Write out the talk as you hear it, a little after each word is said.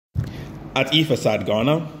At E Facade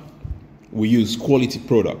Ghana, we use quality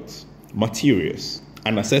products, materials,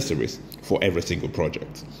 and accessories for every single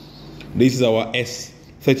project. This is our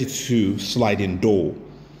S32 sliding door.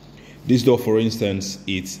 This door, for instance,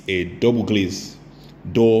 it's a double glazed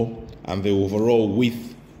door, and the overall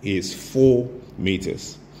width is 4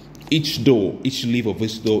 meters. Each door, each leaf of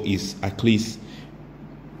this door is at least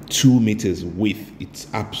 2 meters width. It's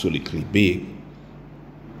absolutely big.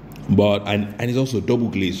 But and it's also double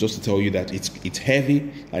glazed, just to tell you that it's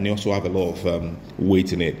heavy, and it also have a lot of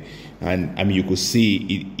weight in it. And I mean, you could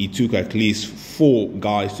see it took at least 4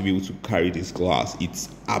 guys to be able to carry this glass. It's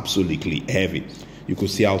absolutely heavy. You could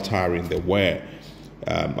see how tiring they were.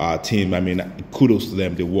 Our team, I mean, kudos to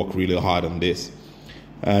them. They work really hard on this.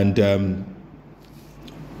 And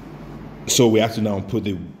so we have to now put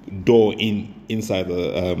the door inside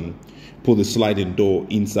the put the sliding door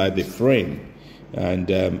inside the frame.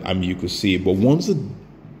 And I mean, you could see it. But once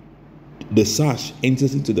the sash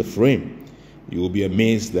enters into the frame, you will be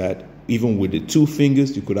amazed that even with the 2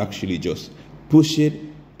 fingers, you could actually just push it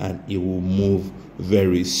and it will move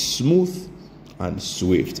very smooth and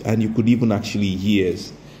swift. And you could even actually hear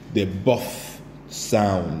the buff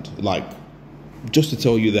sound, like, just to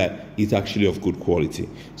tell you that it's actually of good quality.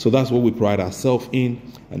 So that's what we pride ourselves in,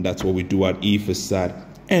 and that's what we do at E Facade.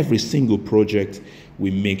 Every single project, we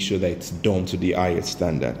make sure that it's done to the highest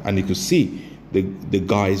standard. And you can see the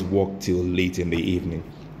guys work till late in the evening.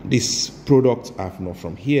 These products are not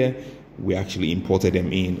from here. We actually imported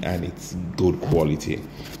them in, and it's good quality.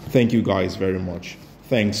 Thank you guys very much.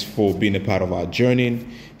 Thanks for being a part of our journey.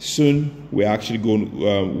 Soon we're actually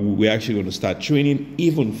going to start training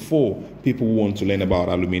even for people who want to learn about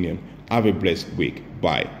aluminium. Have a blessed week.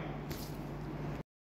 Bye.